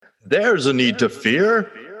There's a need to fear.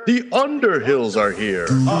 The Underhills are here.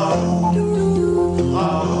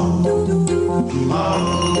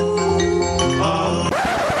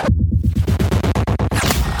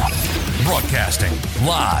 Broadcasting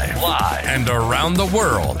live and around the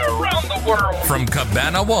world. From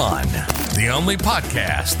Cabana One, the only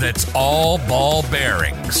podcast that's all ball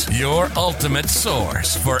bearings. Your ultimate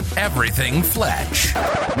source for everything Fletch.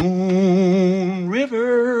 Moon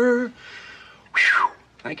River. Whew.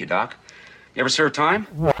 Thank you, Doc. You ever serve time?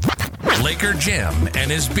 Laker Jim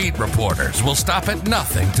and his beat reporters will stop at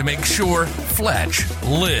nothing to make sure Fletch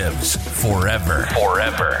lives forever.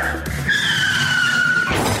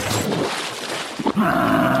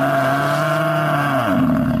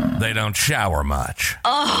 They don't shower much.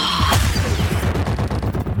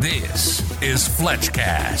 This is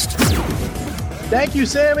Fletchcast. Thank you,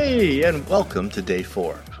 Sammy, and welcome to day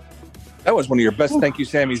 4. That was one of your best thank you,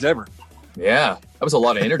 Sammys, ever. Yeah, that was a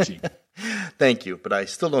lot of energy. Thank you, but I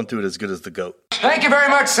still don't do it as good as the GOAT. Thank you very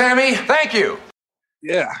much, Sammy. Thank you.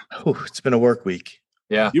 Yeah. It's been a work week.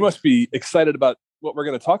 Yeah. You must be excited about what we're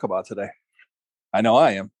going to talk about today. I know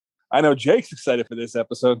I am. I know Jake's excited for this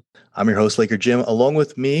episode. I'm your host, Laker Jim. Along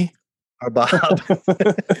with me are Bob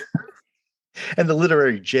and the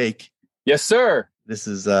literary Jake. Yes, sir. This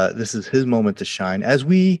is his moment to shine, as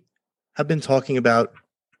we have been talking about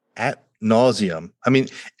ad nauseum. I mean,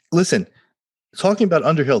 listen, talking about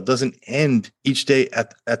Underhill doesn't end each day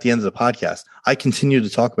at the end of the podcast. I continue to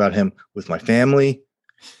talk about him with my family,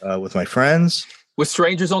 with my friends. With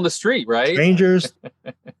strangers on the street, right? Strangers.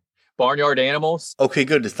 Barnyard animals. Okay,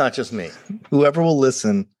 good. It's not just me. Whoever will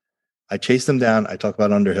listen, I chase them down. I talk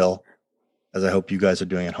about Underhill, as I hope you guys are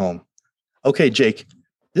doing at home. Okay, Jake,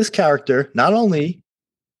 this character not only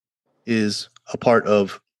is a part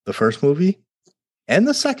of the first movie and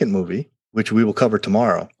the second movie, which we will cover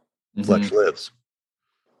tomorrow, Fletch Lives,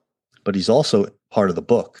 but he's also part of the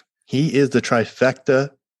book. He is the trifecta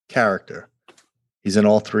character. He's in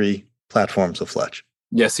all 3 platforms of Fletch.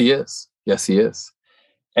 Yes, he is.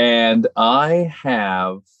 And I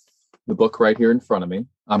have the book right here in front of me.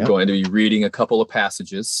 I'm going to be reading a couple of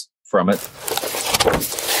passages from it.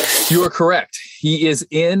 You are correct. He is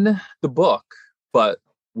in the book, but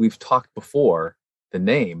we've talked before. The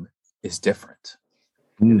name is different.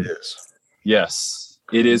 It is. Yes.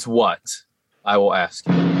 It is what? I will ask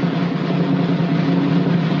you.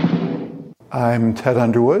 I'm Ted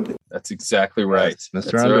Underwood. That's exactly right. Yes,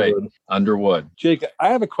 Mr. That's Underwood. right. Underwood. Jake, I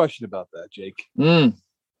have a question about that, Jake.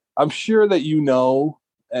 I'm sure that you know,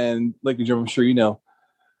 and Laker Jim, I'm sure you know,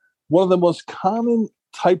 one of the most common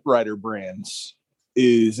typewriter brands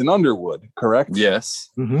is an Underwood, correct? Yes.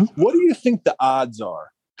 Mm-hmm. What do you think the odds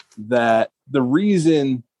are that the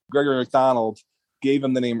reason Gregory McDonald gave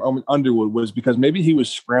him the name Underwood was because maybe he was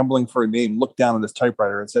scrambling for a name, looked down at his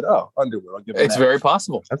typewriter and said, "Oh, Underwood, I'll give him It's that." very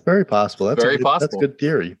possible. That's very possible. That's Very possible. That's good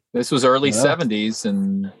theory. This was early Yeah. 70s,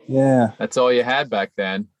 and Yeah. that's all you had back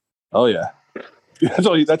then. Oh, yeah. That's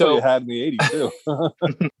all you had in the 80s, too.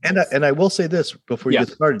 And I will say this before you get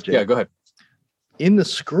started, Jake. Yeah, go ahead. In the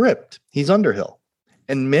script, he's Underhill.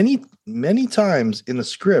 And many, many times in the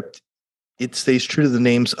script, it stays true to the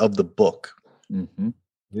names of the book. Mm-hmm.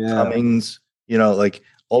 Yeah. Cummings, like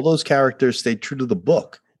all those characters stayed true to the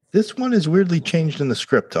book. This one is weirdly changed in the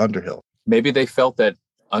script to Underhill. Maybe they felt that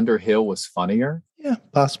Underhill was funnier, Yeah,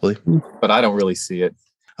 possibly. but I don't really see it.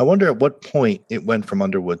 I wonder at what point it went from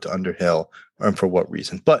Underwood to Underhill and for what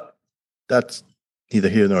reason. But that's neither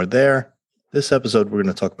here nor there. This episode, we're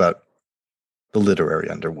going to talk about the literary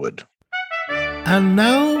Underwood. And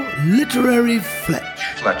now, Literary Fletch,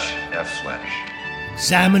 Fletch F. Fletch.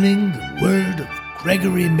 examining the word of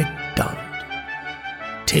Gregory MacDonald.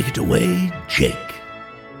 Take it away, Jake.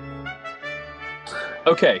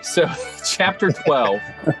 Okay, so chapter 12.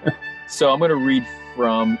 So I'm going to read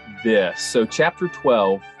from this. So chapter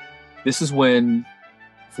 12, this is when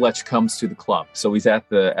Fletch comes to the club. So he's at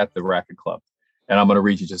the racket club. And I'm going to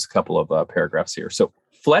read you just a couple of paragraphs here. So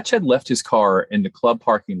Fletch had left his car in the club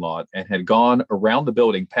parking lot and had gone around the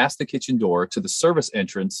building past the kitchen door to the service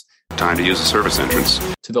entrance. Time to use the service entrance.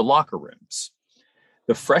 To the locker rooms.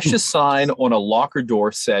 The freshest sign on a locker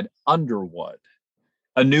door said Underwood,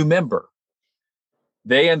 a new member.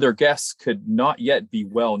 They and their guests could not yet be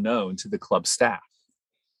well known to the club staff.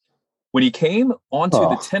 When he came onto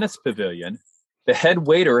the tennis pavilion, the head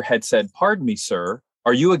waiter had said, "Pardon me, sir,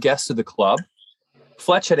 are you a guest of the club?"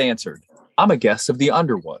 Fletch had answered, "I'm a guest of the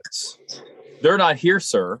Underwoods." "They're not here,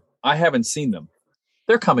 sir. I haven't seen them.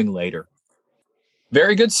 They're coming later."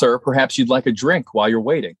 "Very good, sir. Perhaps you'd like a drink while you're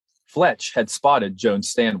waiting." Fletch had spotted Joan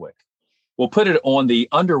Stanwyck. "We'll put it on the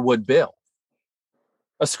Underwood bill."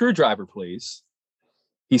 "A screwdriver, please."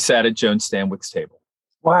 he sat at Joan Stanwyck's table.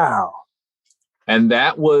 Wow. And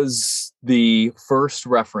that was the first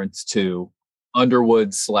reference to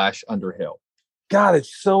Underwood / Underhill. God,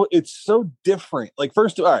 it's so different. Like,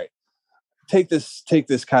 first, all right, take this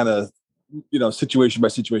kind of, situation by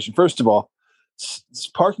situation. First of all,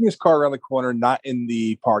 parking his car around the corner, not in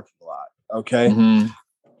the parking lot. Okay. Mm-hmm.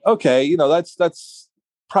 Okay. That's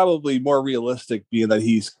probably more realistic, being that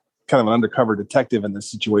he's kind of an undercover detective in this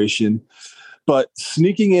situation. But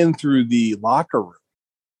sneaking in through the locker room,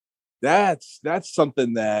 that's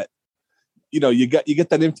something that, you get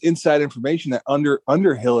that inside information that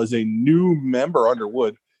Underhill is a new member.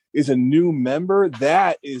 Underwood is a new member.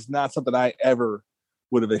 That is not something I ever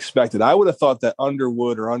would have expected. I would have thought that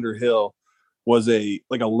Underwood or Underhill was a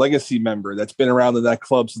legacy member that's been around in that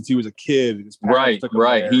club since he was a kid. Right.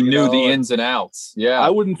 There, he knew the ins and outs. Yeah, I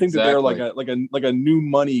wouldn't think that they're like a new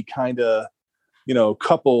money kind of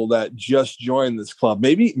couple that just joined this club.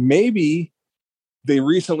 Maybe they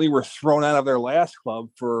recently were thrown out of their last club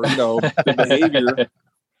for the behavior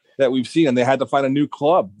that we've seen, and they had to find a new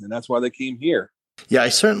club, and that's why they came here. Yeah, I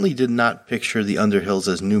certainly did not picture the Underhills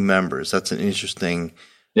as new members. That's an interesting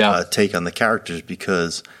take on the characters,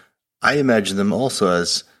 because I imagine them also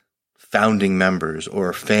as founding members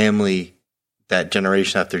or family that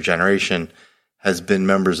generation after generation has been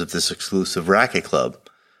members of this exclusive racket club.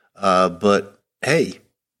 But hey,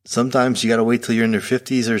 sometimes you got to wait till you're in your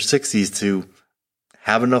 50s or 60s to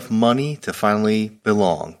have enough money to finally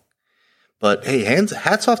belong. But hey,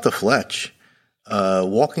 hats off to Fletch.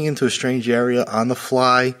 Walking into a strange area on the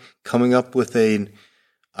fly, coming up with an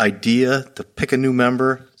idea to pick a new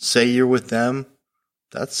member, say you're with them.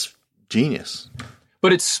 That's genius.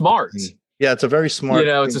 But it's smart. Yeah, it's a very smart.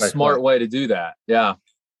 It's a smart way to do that. Yeah.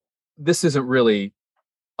 This isn't really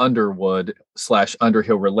Underwood /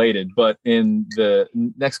 Underhill related, but in the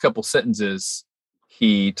next couple sentences,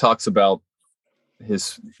 he talks about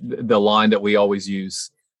the line that we always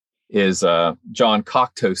use is John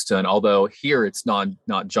Cocktoaston, although here it's not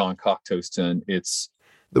John Cocktoaston, it's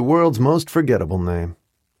the world's most forgettable name,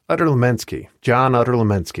 Utterlemensky, John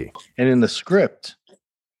Utterlemensky. And in the script,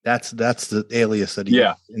 that's the alias that he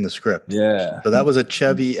in the script. Yeah. So that was a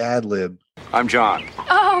Chevy ad lib. I'm John.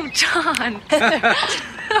 Oh, John.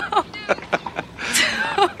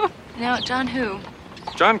 No, John who?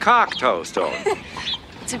 John Cocktoaston.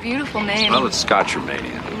 It's a beautiful name. Well, it's Scotch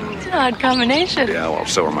Romanian. It's an odd combination. Yeah, well,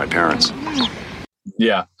 so are my parents.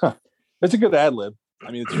 Yeah. Huh. That's a good ad lib.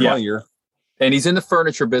 I mean, it's funnier. And he's in the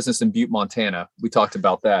furniture business in Butte, Montana. We talked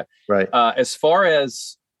about that. Right. As far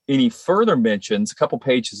as any further mentions, a couple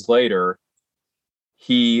pages later,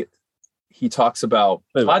 he talks about,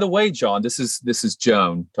 by the way, John, this is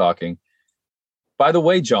Joan talking. By the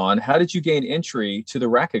way, John, how did you gain entry to the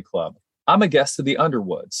racket club? I'm a guest of the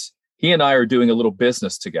Underwoods. He and I are doing a little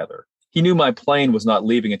business together. He knew my plane was not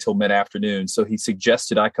leaving until mid-afternoon, so he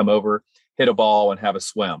suggested I come over, hit a ball, and have a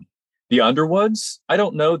swim. The Underwoods? I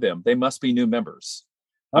don't know them. They must be new members.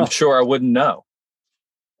 I'm sure I wouldn't know.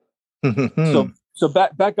 So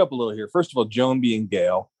back up a little here. First of all, Joan being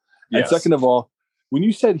Gail. And second of all, when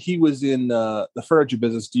you said he was in the furniture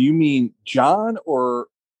business, do you mean John or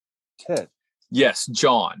Ted? Yes,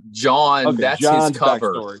 John. John, that's John's his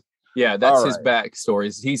cover. Backstory. Yeah, that's his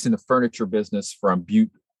backstory. He's in the furniture business from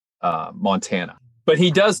Butte, Montana. But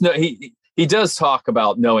he does know he does talk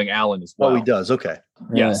about knowing Alan as well. Oh, he does. Okay.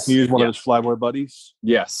 Yes. He was one of his flyboy buddies.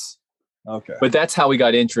 Yes. Okay. But that's how we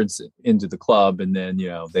got entrance into the club, and then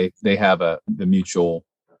they have the mutual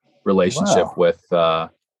relationship with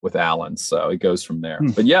Alan, so it goes from there.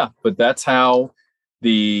 But that's how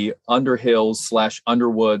the Underhills /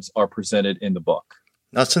 Underwoods are presented in the book.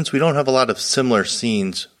 Now, since we don't have a lot of similar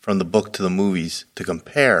scenes from the book to the movies to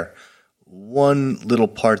compare, one little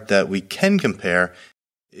part that we can compare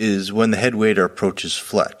is when the head waiter approaches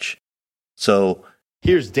Fletch. So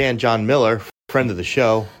here's Dan John Miller, friend of the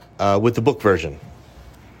show, with the book version.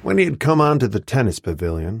 When he had come on to the tennis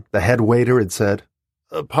pavilion, the head waiter had said,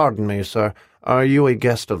 "Pardon me, sir, are you a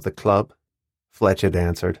guest of the club?" Fletch had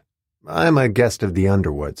answered, "I am a guest of the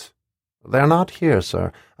Underwoods." "They're not here,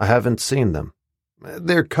 sir. I haven't seen them."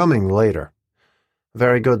 "They're coming later."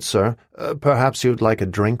 "Very good, sir. Perhaps you'd like a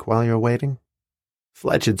drink while you're waiting?"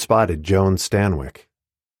 Fletch had spotted Joan Stanwyck.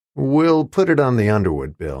 "We'll put it on the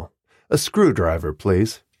Underwood bill. A screwdriver,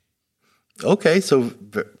 please." Okay, so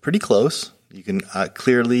pretty close. You can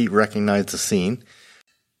clearly recognize the scene.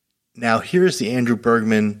 Now, here's the Andrew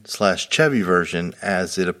Bergman / Chevy version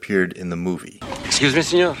as it appeared in the movie. Excuse me,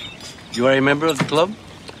 senor. You are a member of the club?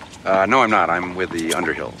 No, I'm not. I'm with the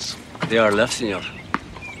Underhills. They are left, senor.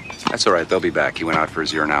 That's all right. They'll be back. He went out for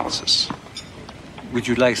his urinalysis. Would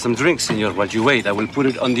you like some drinks, senor? While you wait, I will put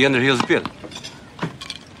it on the Underhill's bill.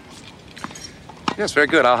 Yes, very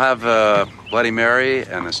good. I'll have a Bloody Mary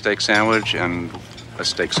and a steak sandwich and a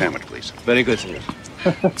steak sandwich, please. Very good, senor.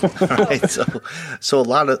 All right, so a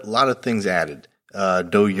lot of things added. No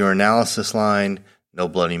urinalysis line, no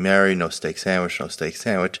Bloody Mary, no steak sandwich, no steak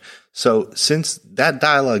sandwich. So since that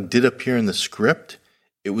dialogue did appear in the script,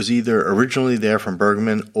 it was either originally there from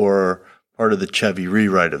Bergman or part of the Chevy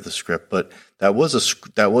rewrite of the script. But that was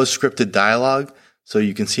scripted dialogue, so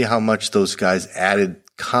you can see how much those guys added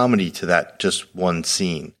comedy to that just one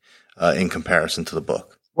scene in comparison to the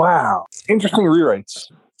book. Wow, interesting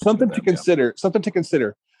rewrites. Something to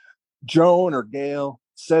consider. Joan or Gail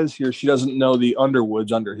says here she doesn't know the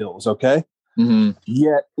Underwoods, Underhills. Okay,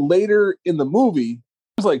 Yet later in the movie,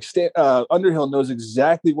 it's like Underhill knows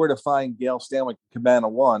exactly where to find Gail Stanwyck in Cabana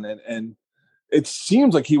One, and it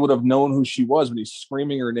seems like he would have known who she was when he's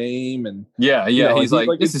screaming her name. And he's like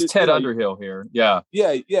this is Ted Underhill here. Yeah.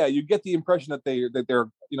 You get the impression that they're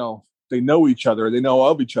they know each other, they know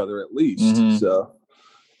of each other at least. So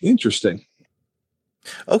interesting.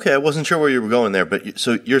 Okay, I wasn't sure where you were going there, but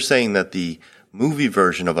so you're saying that the movie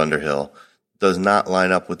version of Underhill does not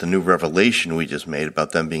line up with the new revelation we just made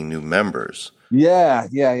about them being new members. Yeah.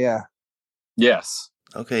 Yes.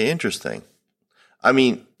 Okay, interesting. I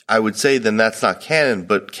mean, I would say then that's not canon,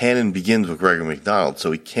 but canon begins with Gregory McDonald, so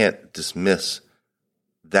we can't dismiss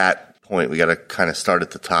that point. We got to kind of start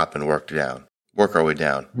at the top and work our way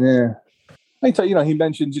down. Yeah. I tell he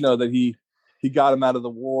mentions, that he got him out of the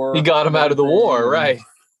war. He got him out of the war, right?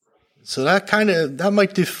 So that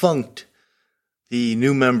might defunct the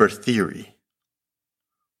new member theory,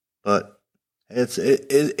 but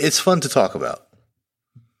it's fun to talk about.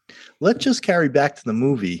 Let's just carry back to the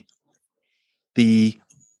movie the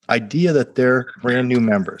idea that they're brand new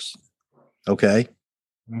members. Okay.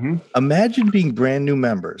 Mm-hmm. Imagine being brand new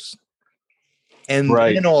members and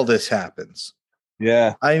then all this happens.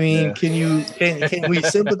 Yeah. I mean, can we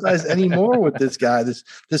sympathize any more with this guy,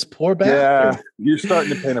 this poor bastard? Yeah. You're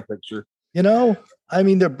starting to paint a picture. I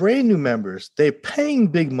mean, they're brand new members. They're paying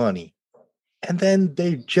big money. And then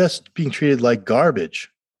they're just being treated like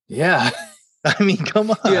garbage. Yeah. I mean,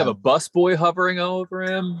 come on. You have a busboy hovering over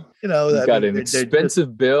him. You've got an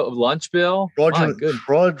expensive lunch bill.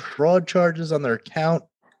 Fraud charges on their account.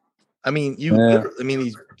 I mean,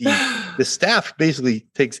 the staff basically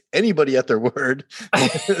takes anybody at their word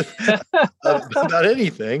about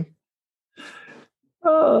anything.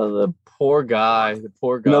 Oh, the poor guy.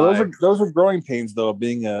 Those are growing pains, though, of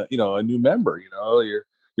being a new member.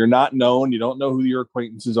 You're not known. You don't know who your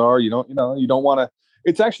acquaintances are. You don't want to.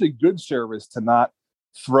 It's actually good service to not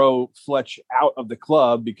throw Fletch out of the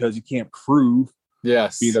club because you can't prove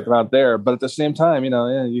that they're out there. But at the same time,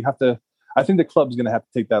 you have to. I think the club's going to have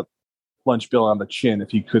to take that lunch bill on the chin if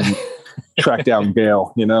he couldn't track down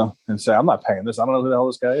Gail, and say, I'm not paying this. I don't know who the hell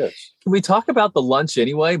this guy is. Can we talk about the lunch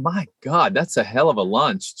anyway? My God, that's a hell of a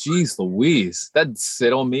lunch. Jeez Louise. That'd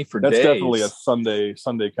sit on me for days. That's definitely a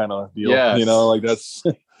Sunday kind of deal. Yes. That's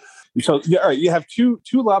so all right. You have two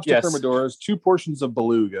lobster thermidors, 2 portions of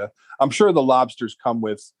beluga. I'm sure the lobsters come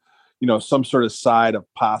with, some sort of side of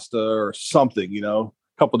pasta or something, a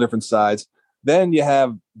couple different sides. Then you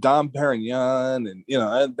have Dom Perignon, and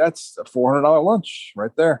that's a $400 lunch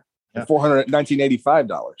right there. Yeah.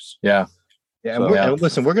 $1985. Yeah. Yeah. And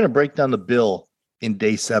listen, we're going to break down the bill in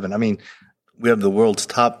day 7. I mean, we have the world's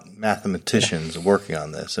top mathematicians working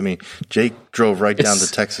on this. I mean, Jake drove right down to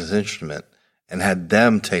Texas Instrument and had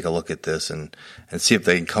them take a look at this and see if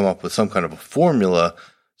they can come up with some kind of a formula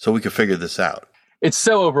so we could figure this out. It's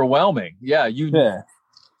so overwhelming. Yeah.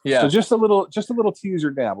 So just a little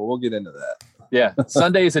teaser now, but we'll get into that. Yeah.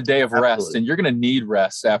 Sunday is a day of rest, and you're going to need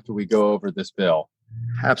rest after we go over this bill.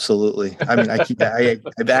 Absolutely. I mean,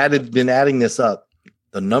 I've been adding this up.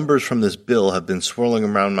 The numbers from this bill have been swirling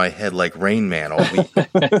around my head like Rain Man all week.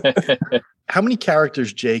 How many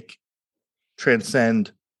characters, Jake,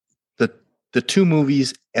 transcend the 2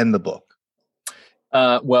 movies and the book?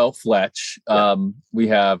 Well, Fletch. We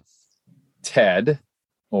have Ted,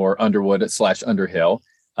 or Underwood / Underhill.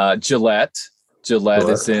 Gillette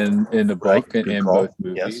is in the book and in both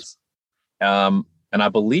movies. Yes. And I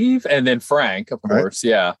believe, and then Frank, of course,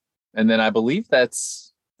 yeah. And then I believe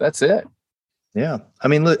that's it. Yeah. I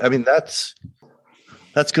mean, that's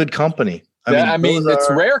good company. It's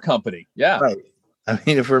rare company. Yeah. Right. I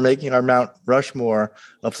mean, if we're making our Mount Rushmore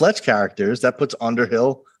of Fletch characters, that puts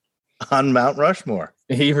Underhill on Mount Rushmore.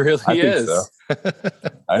 He really is.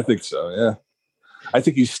 I think so. Yeah. I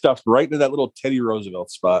think he's stuffed right into that little Teddy Roosevelt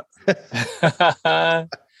spot.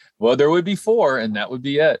 Well, there would be 4, and that would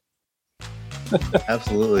be it.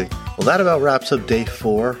 Absolutely. Well, Well, that about wraps up day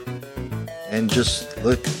 4. And just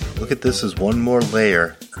look at this as one more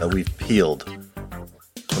layer that we've peeled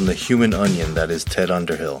from the human onion that is Ted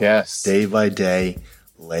Underhill. Yes. Day by day,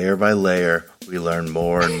 layer by layer, we learn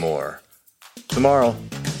more and more. Tomorrow,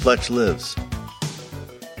 Fletch lives.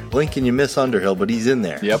 Blink and you miss Underhill, but he's in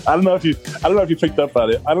there. Yep. I don't know if you picked up on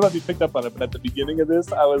it. But at the beginning of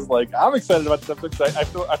this, I was like, I'm excited about this episode because I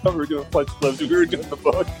thought we were doing Fletch Lives. We were doing the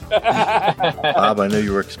book. Bob, I know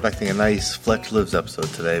you were expecting a nice Fletch Lives episode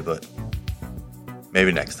today, but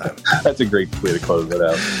maybe next time. That's a great way to close it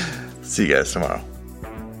out. See you guys tomorrow.